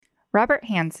Robert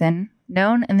Hansen,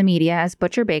 known in the media as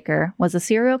Butcher Baker, was a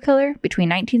serial killer between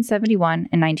 1971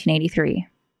 and 1983.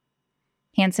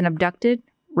 Hansen abducted,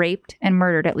 raped, and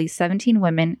murdered at least 17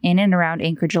 women in and around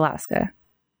Anchorage, Alaska.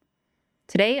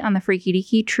 Today on the Freaky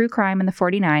Deaky True Crime in the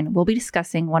 49, we'll be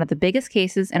discussing one of the biggest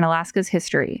cases in Alaska's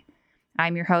history.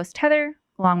 I'm your host, Heather,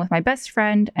 along with my best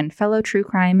friend and fellow true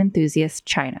crime enthusiast,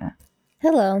 China.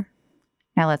 Hello.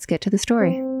 Now let's get to the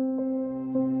story.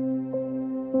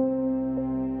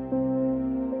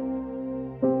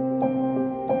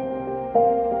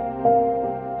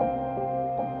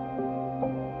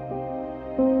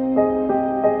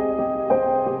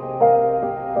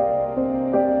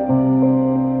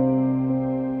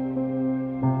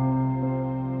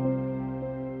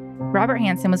 Robert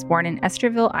Hansen was born in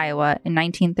Estherville, Iowa in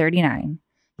 1939.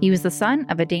 He was the son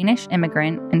of a Danish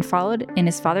immigrant and followed in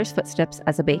his father's footsteps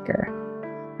as a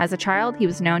baker. As a child, he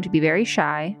was known to be very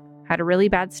shy, had a really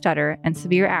bad stutter, and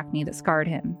severe acne that scarred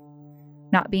him.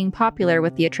 Not being popular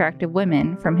with the attractive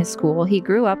women from his school, he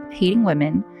grew up hating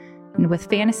women and with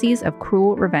fantasies of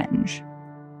cruel revenge.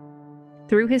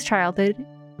 Through his childhood,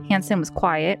 Hansen was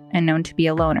quiet and known to be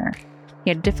a loner.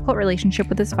 He had a difficult relationship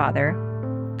with his father.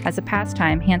 As a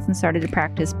pastime, Hansen started to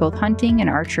practice both hunting and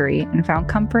archery and found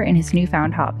comfort in his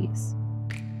newfound hobbies.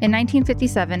 In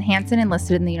 1957, Hansen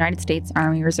enlisted in the United States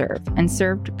Army Reserve and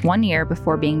served 1 year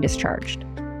before being discharged.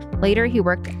 Later, he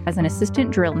worked as an assistant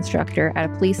drill instructor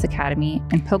at a police academy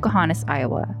in Pocahontas,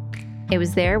 Iowa. It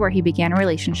was there where he began a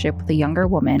relationship with a younger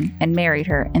woman and married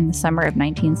her in the summer of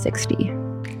 1960.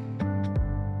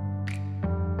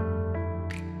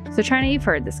 So, China, you've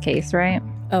heard this case, right?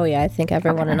 Oh, yeah. I think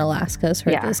everyone in Alaska has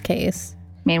heard this case.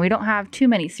 I mean, we don't have too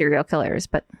many serial killers,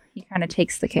 but he kind of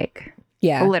takes the cake.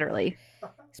 Yeah. Literally.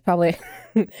 He's probably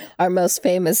our most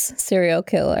famous serial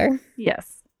killer.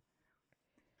 Yes.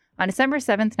 On December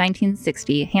 7th,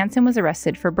 1960, Hansen was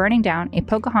arrested for burning down a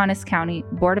Pocahontas County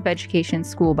Board of Education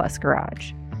school bus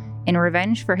garage in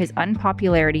revenge for his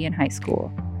unpopularity in high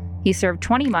school. He served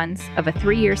 20 months of a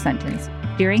 3-year sentence.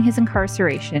 During his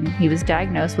incarceration, he was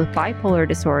diagnosed with bipolar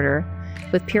disorder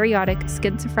with periodic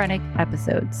schizophrenic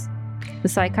episodes. The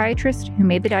psychiatrist who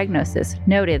made the diagnosis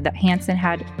noted that Hansen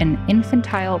had an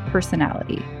infantile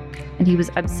personality, and he was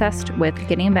obsessed with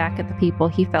getting back at the people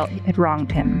he felt had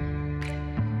wronged him.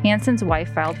 Hansen's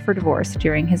wife filed for divorce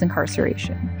during his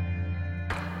incarceration.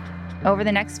 Over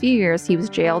the next few years, he was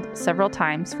jailed several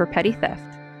times for petty theft.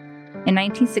 In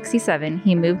 1967,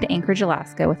 he moved to Anchorage,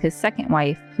 Alaska with his second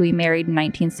wife, who he married in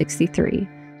 1963,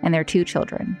 and their 2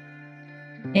 children.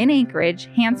 In Anchorage,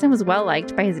 Hansen was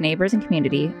well-liked by his neighbors and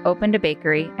community, opened a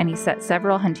bakery, and he set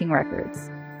several hunting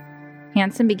records.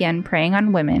 Hansen began preying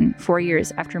on women 4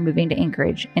 years after moving to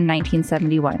Anchorage in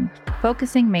 1971,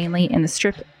 focusing mainly in the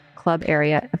strip club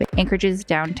area of Anchorage's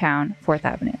downtown 4th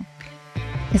Avenue.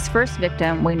 His first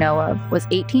victim we know of was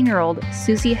 18-year-old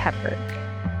Susie Hepburn.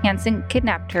 Hansen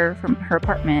kidnapped her from her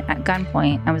apartment at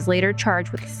gunpoint and was later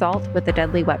charged with assault with a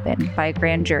deadly weapon by a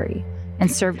grand jury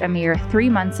and served a mere 3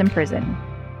 months in prison.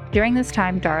 During this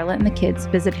time, Darla and the kids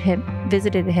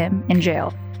visited him in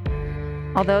jail.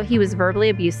 Although he was verbally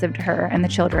abusive to her and the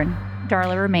children,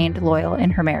 Darla remained loyal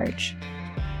in her marriage.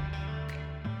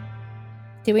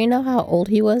 Do we know how old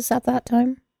he was at that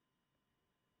time?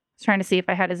 I was trying to see if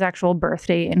I had his actual birth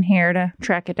date in here to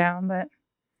track it down, but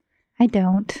I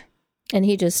don't. And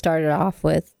he just started off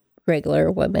with regular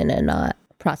women and not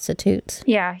prostitutes.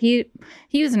 Yeah, he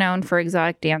was known for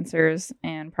exotic dancers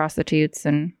and prostitutes,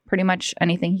 and pretty much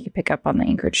anything he could pick up on the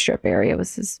Anchorage Strip area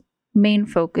was his main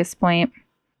focus point.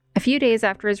 A few days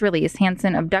after his release,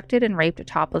 Hansen abducted and raped a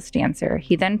topless dancer.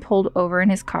 He then pulled over in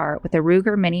his car with a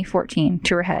Ruger Mini 14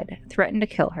 to her head, threatened to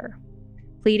kill her.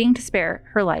 Pleading to spare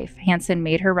her life, Hansen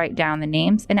made her write down the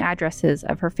names and addresses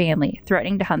of her family,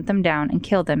 threatening to hunt them down and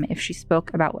kill them if she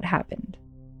spoke about what happened.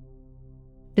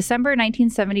 December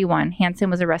 1971, Hansen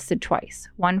was arrested twice,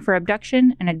 one for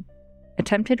abduction and an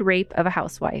attempted rape of a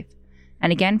housewife,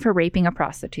 and again for raping a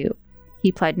prostitute.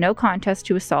 He pled no contest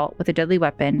to assault with a deadly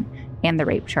weapon and the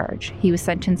rape charge. He was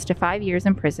sentenced to 5 years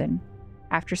in prison.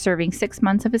 After serving 6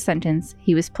 months of his sentence,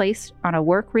 he was placed on a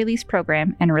work release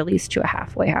program and released to a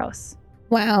halfway house.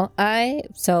 Wow. I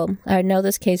know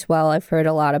this case well. I've heard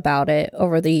a lot about it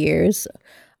over the years.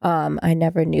 I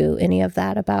never knew any of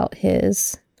that about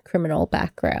his criminal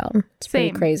background. It's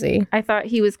pretty crazy. I thought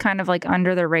he was kind of like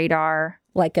under the radar,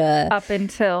 up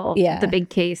until the big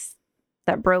case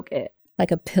that broke it.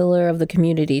 Like a pillar of the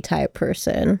community type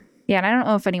person. Yeah, and I don't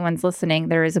know if anyone's listening.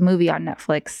 There is a movie on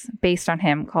Netflix based on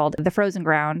him called The Frozen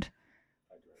Ground.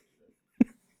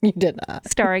 You did not.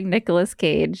 Starring Nicolas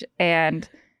Cage. And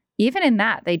even in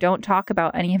that, they don't talk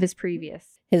about any of his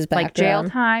previous background. like jail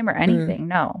time or anything.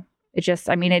 No. It just,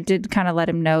 I mean, it did kind of let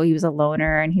him know he was a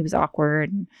loner and he was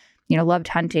awkward and, loved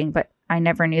hunting, but I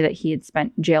never knew that he had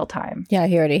spent jail time. Yeah,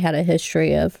 he already had a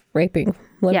history of raping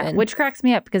women. Yeah, which cracks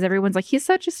me up because everyone's like, he's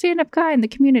such a stand-up guy in the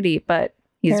community, but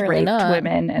he's Apparently raped not.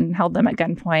 women and held them at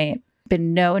gunpoint,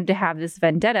 been known to have this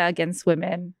vendetta against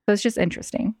women. So it's just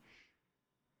interesting.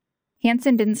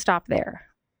 Hansen didn't stop there.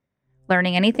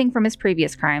 Learning anything from his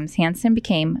previous crimes, Hansen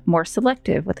became more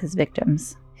selective with his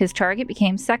victims. His target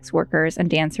became sex workers and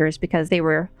dancers because they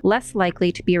were less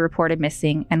likely to be reported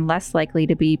missing and less likely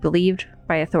to be believed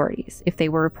by authorities if they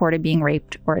were reported being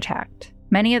raped or attacked.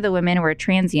 Many of the women were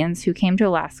transients who came to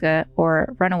Alaska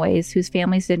or runaways whose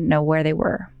families didn't know where they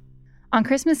were. On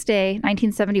Christmas Day,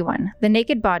 1971, the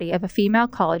naked body of a female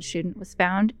college student was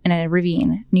found in a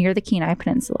ravine near the Kenai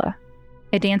Peninsula.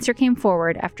 A dancer came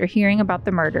forward after hearing about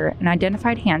the murder and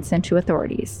identified Hansen to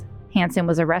authorities. Hansen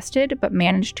was arrested but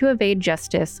managed to evade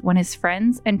justice when his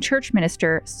friends and church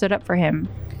minister stood up for him,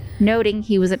 noting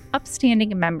he was an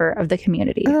upstanding member of the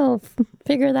community. Oh,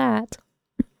 figure that.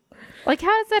 Like,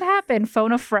 how does that happen?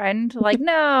 Phone a friend? Like,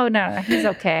 no, he's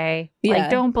okay. Yeah. Like,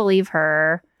 don't believe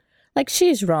her. Like,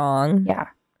 she's wrong. Yeah.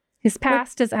 His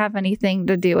past doesn't have anything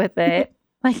to do with it.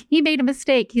 Like, he made a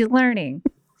mistake. He's learning.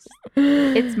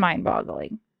 It's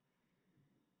mind-boggling.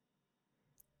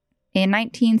 In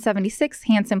 1976,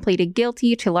 Hansen pleaded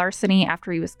guilty to larceny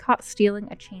after he was caught stealing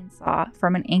a chainsaw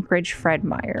from an Anchorage Fred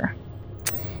Meyer.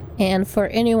 And for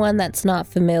anyone that's not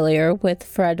familiar with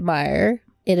Fred Meyer,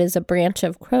 it is a branch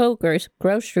of Kroger's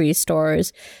grocery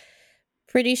stores.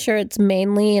 Pretty sure it's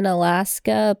mainly in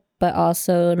Alaska, but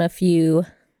also in a few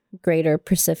greater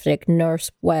Pacific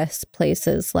Northwest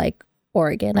places like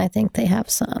Oregon. I think they have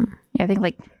some. Yeah, I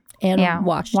think And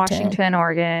Washington,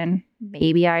 Oregon,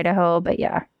 maybe Idaho, but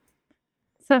yeah.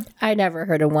 So I never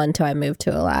heard of one till I moved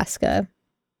to Alaska.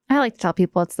 I like to tell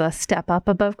people it's the step up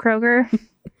above Kroger.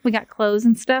 We got clothes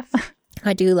and stuff.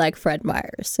 I do like Fred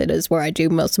Meyer's. It is where I do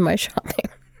most of my shopping.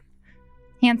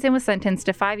 Hansen was sentenced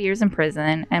to 5 years in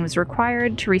prison and was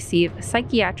required to receive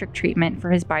psychiatric treatment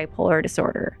for his bipolar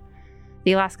disorder.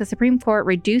 The Alaska Supreme Court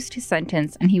reduced his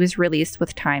sentence and he was released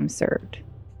with time served.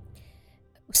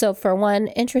 So for one,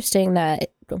 interesting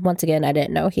that, once again, I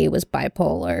didn't know he was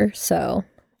bipolar. So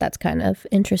that's kind of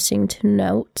interesting to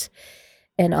note.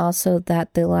 And also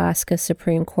that the Alaska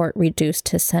Supreme Court reduced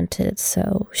his sentence.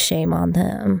 So shame on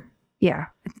them. Yeah.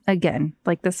 Again,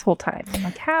 like this whole time. I'm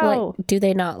like, how? Like, do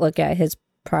they not look at his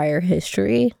prior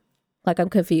history? Like, I'm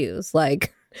confused.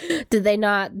 Like, did they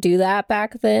not do that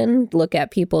back then? Look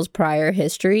at people's prior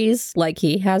histories? Like,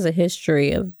 he has a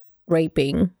history of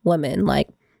raping women. Like,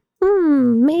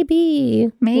 maybe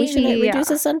we shouldn't reduce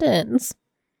his sentence.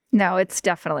 No, it's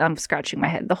definitely, I'm scratching my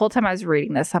head. The whole time I was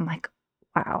reading this, I'm like,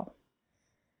 wow.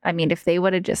 I mean, if they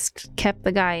would have just kept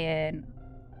the guy in,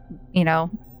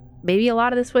 maybe a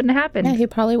lot of this wouldn't have happened. Yeah, he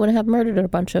probably wouldn't have murdered a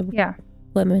bunch of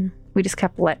women. We just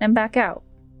kept letting him back out.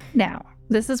 Now,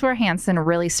 this is where Hansen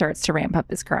really starts to ramp up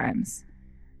his crimes.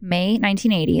 May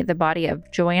 1980, the body of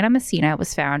Joanna Messina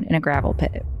was found in a gravel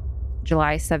pit.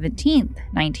 July 17th,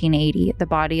 1980, the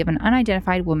body of an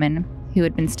unidentified woman who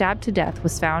had been stabbed to death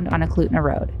was found on Eklutna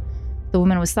Road. The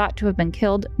woman was thought to have been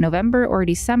killed November or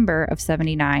December of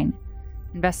 79.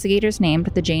 Investigators named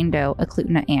the Jane Doe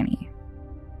Eklutna Annie.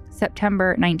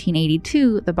 September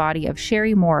 1982, the body of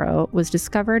Sherry Morrow was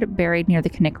discovered buried near the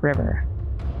Knik River.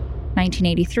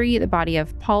 1983, the body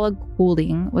of Paula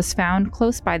Goulding was found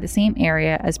close by the same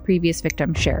area as previous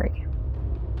victim Sherry.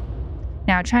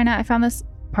 Now, China, I found this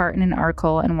part in an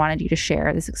article and wanted you to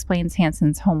share. This explains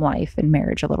Hansen's home life and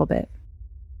marriage a little bit.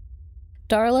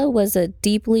 Darla was a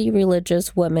deeply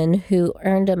religious woman who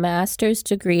earned a master's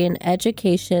degree in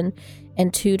education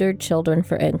and tutored children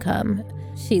for income.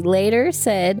 She later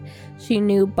said she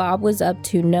knew Bob was up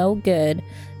to no good,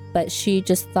 but she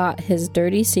just thought his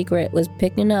dirty secret was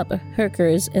picking up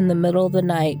hookers in the middle of the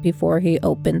night before he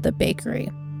opened the bakery.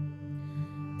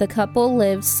 The couple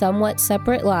lived somewhat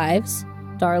separate lives.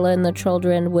 Darla and the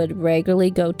children would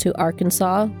regularly go to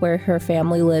Arkansas, where her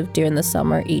family lived during the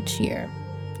summer each year.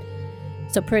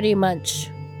 So pretty much,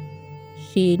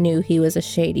 she knew he was a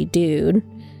shady dude,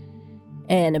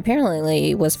 and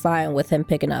apparently was fine with him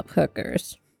picking up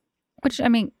hookers. Which, I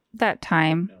mean, that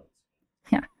time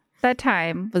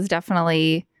was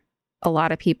definitely a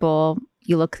lot of people,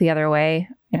 you look the other way.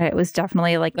 And it was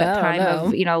definitely like that time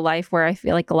of, life where I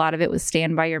feel like a lot of it was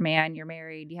stand by your man, you're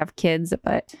married, you have kids,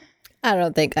 but... I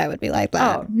don't think I would be like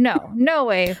that. Oh, no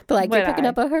way. But like, you're picking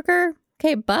up a hooker?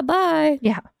 Okay, bye-bye.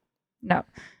 Yeah. No.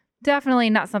 Definitely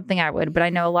not something I would, but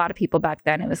I know a lot of people back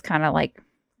then, it was kind of like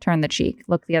turn the cheek,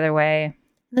 look the other way.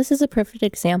 This is a perfect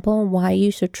example of why you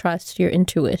should trust your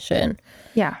intuition.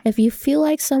 Yeah. If you feel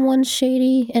like someone's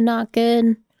shady and not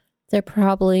good, they're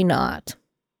probably not.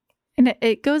 And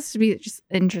it goes to be just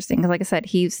interesting because, like I said,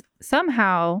 he's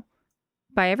somehow,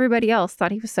 by everybody else,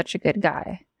 thought he was such a good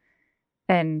guy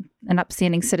and an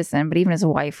upstanding citizen. But even his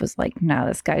wife was like, no,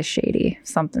 this guy's shady.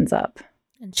 Something's up.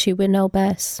 And she would know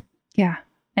best. Yeah.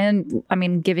 And I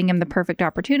mean, giving him the perfect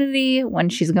opportunity when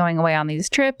she's going away on these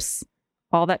trips,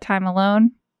 all that time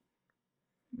alone,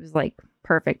 it was like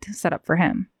perfect setup for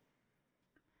him.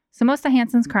 So most of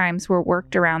Hansen's crimes were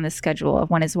worked around this schedule of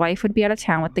when his wife would be out of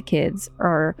town with the kids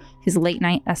or his late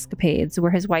night escapades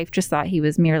where his wife just thought he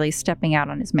was merely stepping out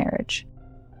on his marriage.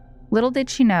 Little did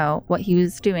she know what he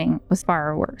was doing was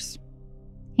far worse.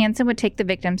 Hansen would take the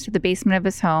victims to the basement of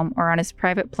his home or on his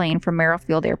private plane from Merrill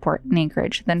Field Airport in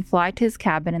Anchorage, then fly to his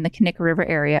cabin in the Kinnick River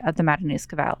area of the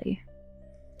Matanuska Valley.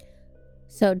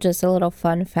 So just a little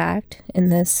fun fact in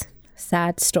this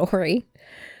sad story.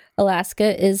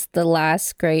 Alaska is the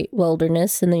last great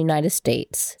wilderness in the United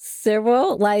States.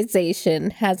 Civilization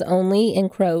has only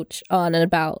encroached on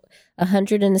about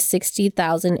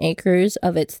 160,000 acres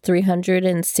of its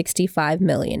 365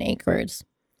 million acres.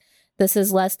 This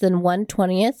is less than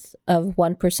 1/20th of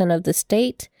 1% of the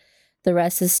state. The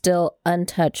rest is still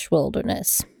untouched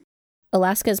wilderness.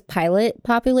 Alaska's pilot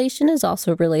population is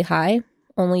also really high.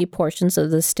 Only portions of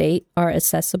the state are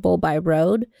accessible by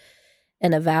road,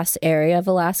 and a vast area of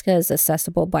Alaska is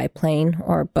accessible by plane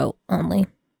or boat only.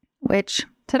 Which,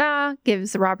 ta-da,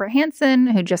 gives Robert Hansen,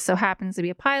 who just so happens to be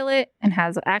a pilot and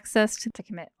has access to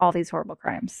commit all these horrible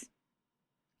crimes.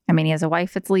 I mean, he has a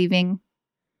wife that's leaving.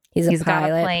 He's got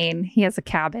a plane. He has a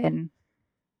cabin.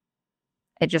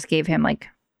 It just gave him like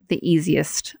the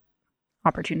easiest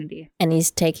opportunity. And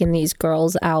he's taking these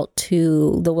girls out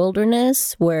to the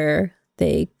wilderness where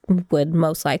they would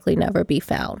most likely never be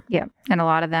found. Yeah. And a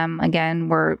lot of them, again,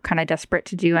 were kind of desperate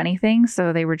to do anything.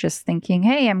 So they were just thinking,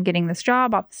 hey, I'm getting this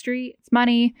job off the street. It's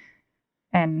money.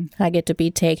 And I get to be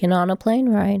taken on a plane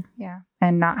ride. Yeah.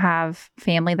 And not have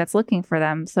family that's looking for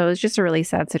them. So it's just a really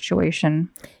sad situation.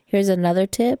 Here's another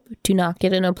tip. Do not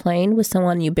get in a plane with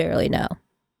someone you barely know.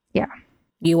 Yeah.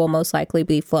 You will most likely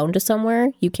be flown to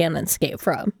somewhere you can't escape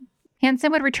from.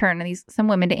 Hansen would return some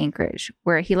women to Anchorage,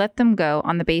 where he let them go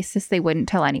on the basis they wouldn't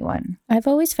tell anyone. I've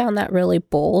always found that really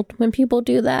bold when people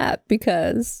do that,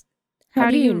 because how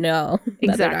do you know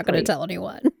that they're not going to tell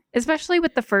anyone? Especially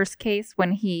with the first case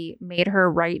when he made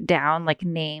her write down like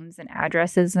names and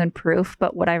addresses and proof.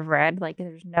 But what I've read, like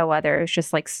there's no other. It's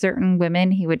just like certain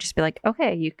women, he would just be like,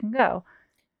 okay, you can go.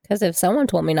 Because if someone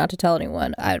told me not to tell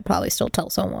anyone, I'd probably still tell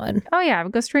someone. Oh, yeah, I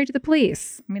would go straight to the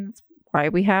police. I mean, that's why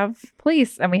we have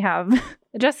police and we have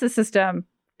the justice system.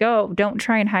 Go, don't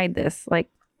try and hide this. Like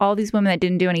all these women that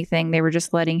didn't do anything, they were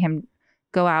just letting him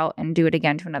go out and do it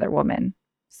again to another woman.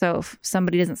 So if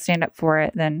somebody doesn't stand up for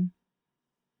it, then,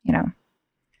 you know,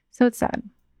 so it's sad.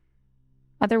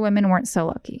 Other women weren't so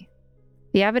lucky.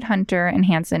 The avid hunter and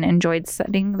Hansen enjoyed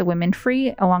setting the women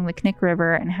free along the Kinnick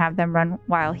River and have them run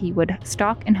while he would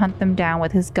stalk and hunt them down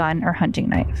with his gun or hunting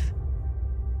knife.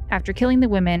 After killing the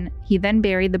women, he then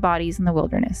buried the bodies in the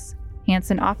wilderness.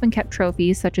 Hansen often kept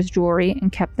trophies such as jewelry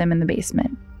and kept them in the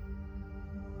basement.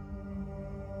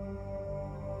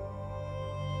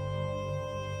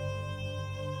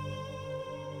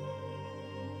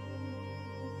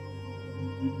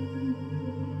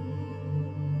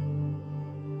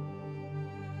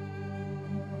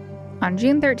 On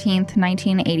June 13,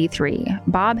 1983,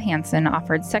 Bob Hansen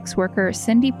offered sex worker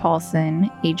Cindy Paulson,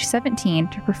 age 17,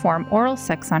 to perform oral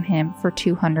sex on him for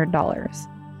 $200.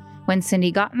 When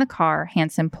Cindy got in the car,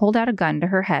 Hansen pulled out a gun to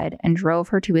her head and drove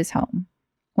her to his home.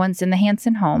 Once in the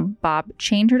Hansen home, Bob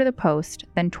chained her to the post,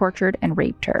 then tortured and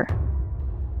raped her.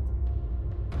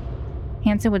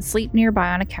 Hansen would sleep nearby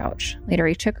on a couch. Later,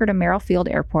 he took her to Merrill Field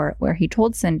Airport, where he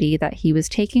told Cindy that he was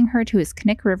taking her to his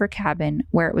Kinnick River cabin,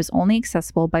 where it was only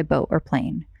accessible by boat or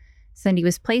plane. Cindy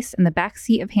was placed in the back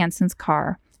seat of Hansen's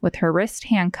car, with her wrist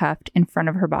handcuffed in front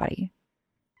of her body.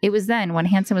 It was then, when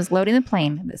Hansen was loading the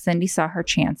plane, that Cindy saw her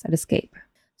chance at escape.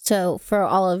 So, for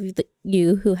all of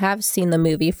you who have seen the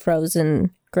movie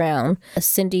Frozen Ground,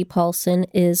 Cindy Paulson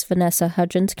is Vanessa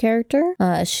Hudgens' character.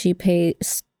 She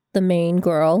plays the main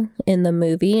girl in the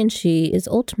movie, and she is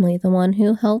ultimately the one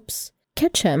who helps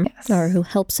catch him, or who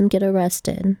helps him get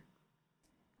arrested.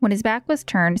 When his back was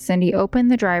turned, Cindy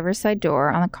opened the driver's side door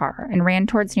on the car and ran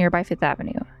towards nearby Fifth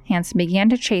Avenue. Hansen began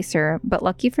to chase her, but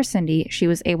lucky for Cindy, she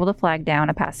was able to flag down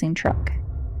a passing truck.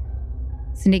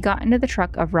 Cindy got into the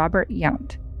truck of Robert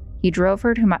Yount. He drove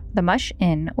her to the Mush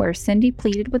Inn, where Cindy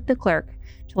pleaded with the clerk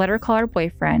to let her call her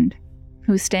boyfriend,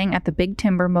 who was staying at the Big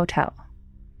Timber Motel.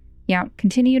 Yount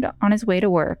continued on his way to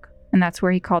work, and that's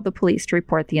where he called the police to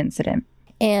report the incident.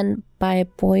 And by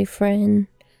boyfriend,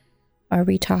 are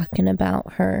we talking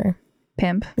about her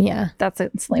pimp? Yeah. That's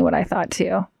instantly what I thought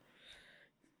too.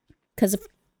 Because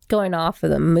going off of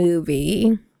the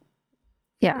movie,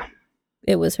 yeah,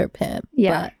 it was her pimp.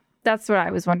 Yeah, but that's what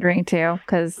I was wondering too,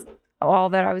 because all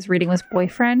that I was reading was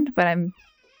boyfriend, but I'm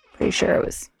pretty sure it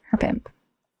was her pimp.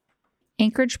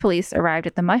 Anchorage police arrived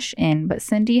at the Mush Inn, but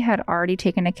Cindy had already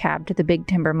taken a cab to the Big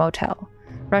Timber Motel.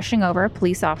 Rushing over,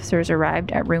 police officers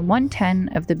arrived at room 110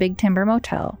 of the Big Timber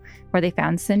Motel, where they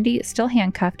found Cindy still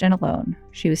handcuffed and alone.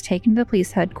 She was taken to the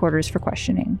police headquarters for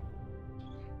questioning.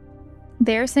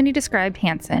 There, Cindy described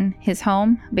Hansen, his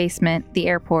home, basement, the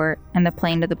airport, and the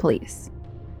plane to the police.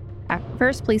 At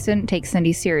first, police didn't take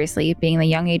Cindy seriously, being the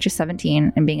young age of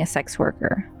 17 and being a sex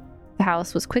worker. The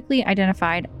house was quickly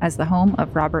identified as the home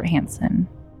of Robert Hansen.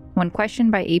 When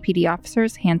questioned by APD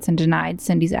officers, Hansen denied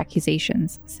Cindy's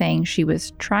accusations, saying she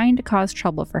was trying to cause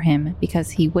trouble for him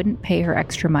because he wouldn't pay her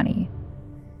extra money.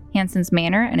 Hansen's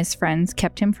manner and his friends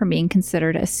kept him from being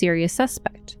considered a serious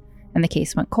suspect, and the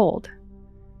case went cold.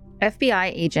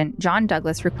 FBI agent John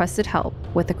Douglas requested help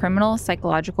with a criminal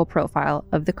psychological profile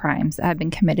of the crimes that had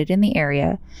been committed in the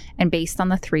area and based on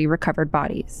the 3 recovered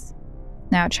bodies.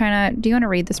 Now, China, do you want to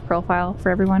read this profile for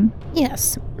everyone?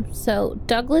 Yes. So,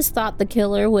 Douglas thought the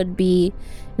killer would be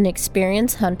an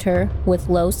experienced hunter with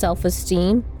low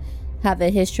self-esteem, have a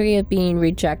history of being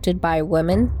rejected by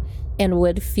women, and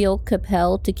would feel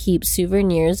compelled to keep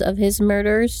souvenirs of his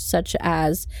murders, such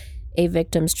as a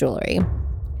victim's jewelry.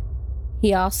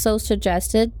 He also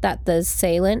suggested that the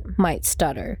assailant might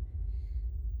stutter.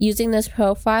 Using this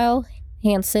profile,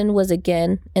 Hansen was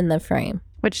again in the frame.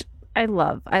 Which I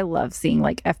love seeing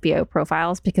like FBI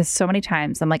profiles, because so many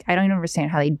times I'm like, I don't even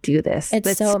understand how they do this.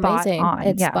 It's so amazing.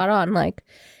 It's spot on. Like,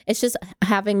 it's just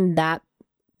having that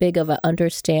big of an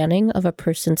understanding of a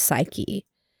person's psyche.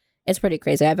 It's pretty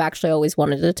crazy. I've actually always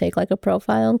wanted to take like a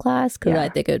profile in class because I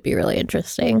think it would be really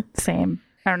interesting. Same.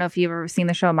 I don't know if you've ever seen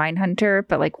the show Mindhunter,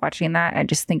 but like watching that, I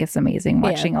just think it's amazing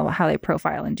watching how they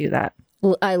profile and do that.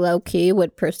 I low-key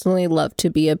would personally love to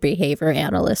be a behavior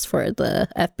analyst for the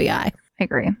FBI. I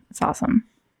agree. It's awesome.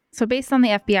 So based on the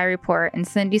FBI report and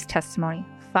Cindy's testimony,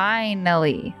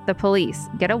 finally, the police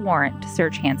get a warrant to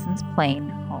search Hansen's plane,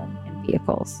 home, and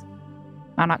vehicles.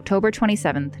 On October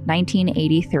 27th,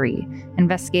 1983,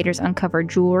 investigators uncovered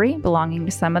jewelry belonging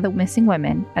to some of the missing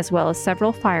women, as well as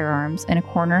several firearms in a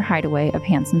corner hideaway of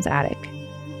Hansen's attic.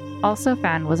 Also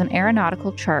found was an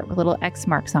aeronautical chart with little X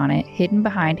marks on it hidden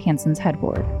behind Hansen's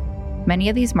headboard. Many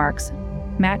of these marks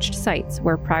matched sites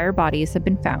where prior bodies had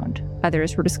been found.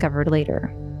 Others were discovered later.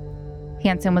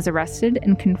 Hansen was arrested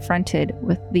and confronted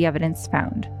with the evidence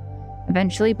found.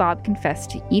 Eventually, Bob confessed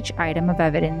to each item of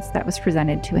evidence that was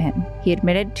presented to him. He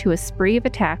admitted to a spree of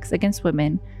attacks against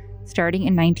women starting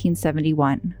in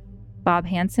 1971. Bob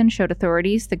Hansen showed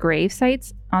authorities the grave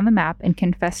sites on the map and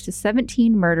confessed to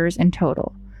 17 murders in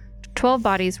total. 12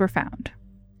 bodies were found.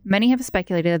 Many have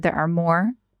speculated there are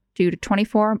more due to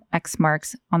 24 X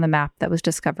marks on the map that was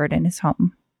discovered in his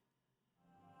home.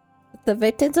 The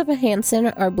victims of Hansen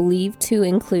are believed to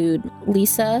include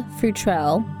Lisa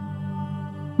Futrell,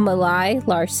 Malai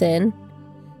Larson,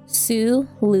 Sue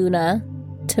Luna,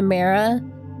 Tamara,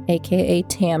 aka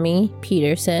Tammy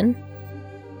Peterson,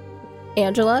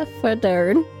 Angela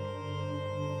Federn,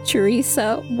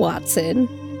 Teresa Watson,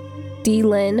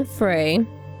 Delynn Frey,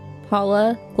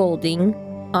 Paula Golding,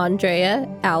 Andrea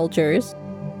Algers,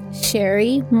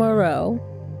 Sherry Moreau,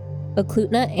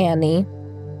 Oklutna Annie,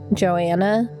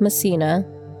 Joanna Messina,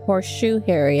 Horseshoe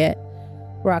Harriet,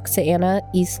 Roxana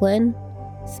Eastland,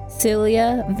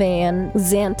 Celia Van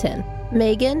Zanten,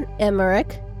 Megan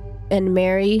Emmerich, and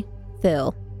Mary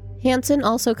Thill. Hansen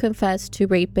also confessed to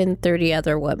raping 30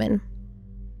 other women.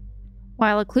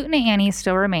 While Oklutna Annie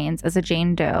still remains as a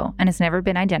Jane Doe and has never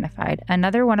been identified,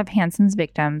 another one of Hansen's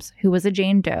victims, who was a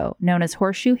Jane Doe known as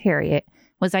Horseshoe Harriet,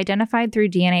 was identified through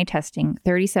DNA testing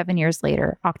 37 years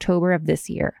later, October of this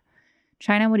year.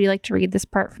 China, would you like to read this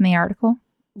part from the article?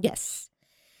 Yes.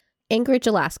 Anchorage,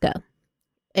 Alaska.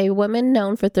 A woman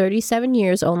known for 37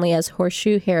 years only as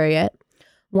Horseshoe Harriet,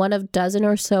 one of dozen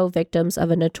or so victims of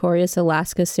a notorious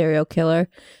Alaska serial killer,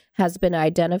 has been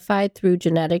identified through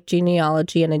genetic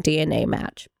genealogy and a DNA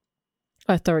match,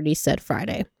 authorities said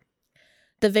Friday.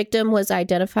 The victim was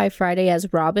identified Friday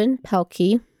as Robin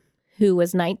Pelkey, who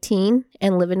was 19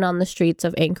 and living on the streets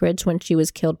of Anchorage when she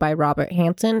was killed by Robert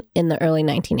Hansen in the early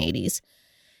 1980s.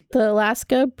 The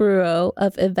Alaska Bureau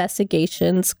of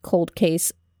Investigation's Cold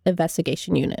Case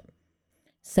Investigation Unit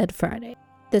said Friday.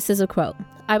 This is a quote.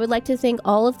 "I would like to thank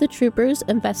all of the troopers,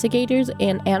 investigators,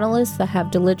 and analysts that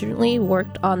have diligently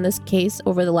worked on this case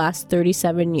over the last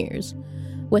 37 years.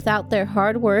 Without their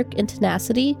hard work and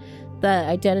tenacity, the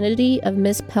identity of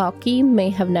Miss Palkey may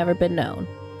have never been known."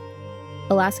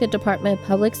 Alaska Department of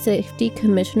Public Safety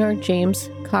Commissioner James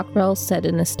Cockrell said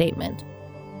in a statement.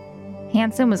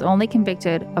 Hansen was only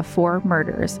convicted of 4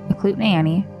 murders: Eklutna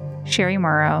Annie, Sherry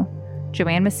Morrow,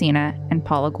 Joanne Messina, and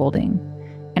Paula Golding,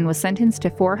 and was sentenced to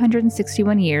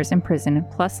 461 years in prison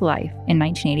plus life in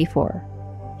 1984.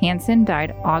 Hansen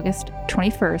died August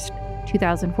 21st,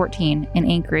 2014 in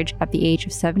Anchorage at the age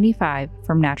of 75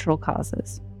 from natural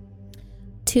causes.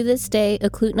 To this day,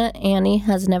 Eklutna Annie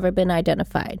has never been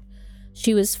identified.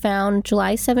 She was found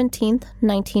July 17th,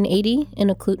 1980 in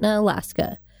Eklutna,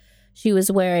 Alaska. She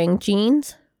was wearing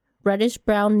jeans,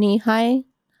 reddish-brown knee-high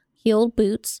heeled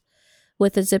boots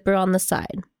with a zipper on the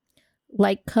side,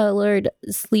 light-colored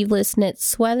sleeveless knit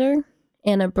sweater,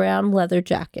 and a brown leather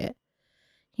jacket.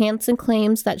 Hansen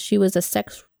claims that she was a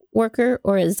sex worker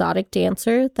or exotic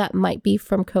dancer that might be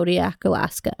from Kodiak,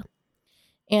 Alaska.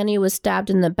 Annie was stabbed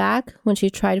in the back when she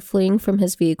tried fleeing from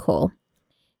his vehicle.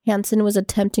 Hansen was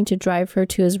attempting to drive her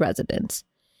to his residence.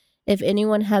 If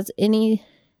anyone has any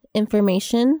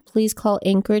information, please call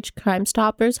Anchorage Crime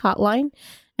Stoppers hotline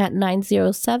at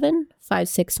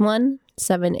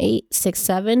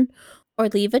 907-561-7867 or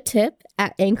leave a tip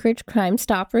at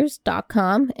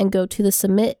anchoragecrimestoppers.com and go to the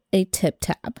Submit a Tip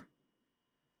tab.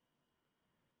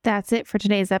 That's it for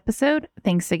today's episode.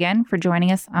 Thanks again for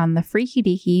joining us on the Freaky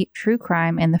Deaky True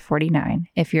Crime in the 49.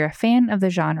 If you're a fan of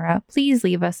the genre, please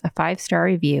leave us a 5-star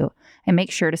review and make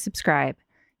sure to subscribe.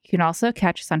 You can also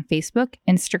catch us on Facebook,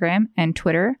 Instagram, and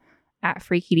Twitter at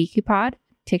Freaky Deaky Pod,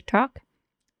 TikTok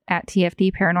at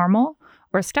TFD Paranormal,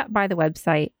 or stop by the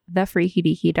website,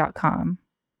 thefreakydeaky.com.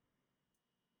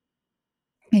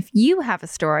 If you have a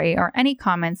story or any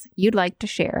comments you'd like to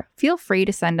share, feel free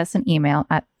to send us an email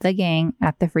at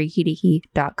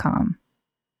thegang@thefreakydeaky.com.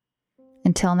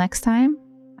 Until next time,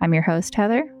 I'm your host,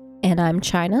 Heather. And I'm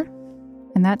China.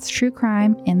 And that's True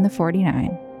Crime in the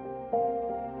 49.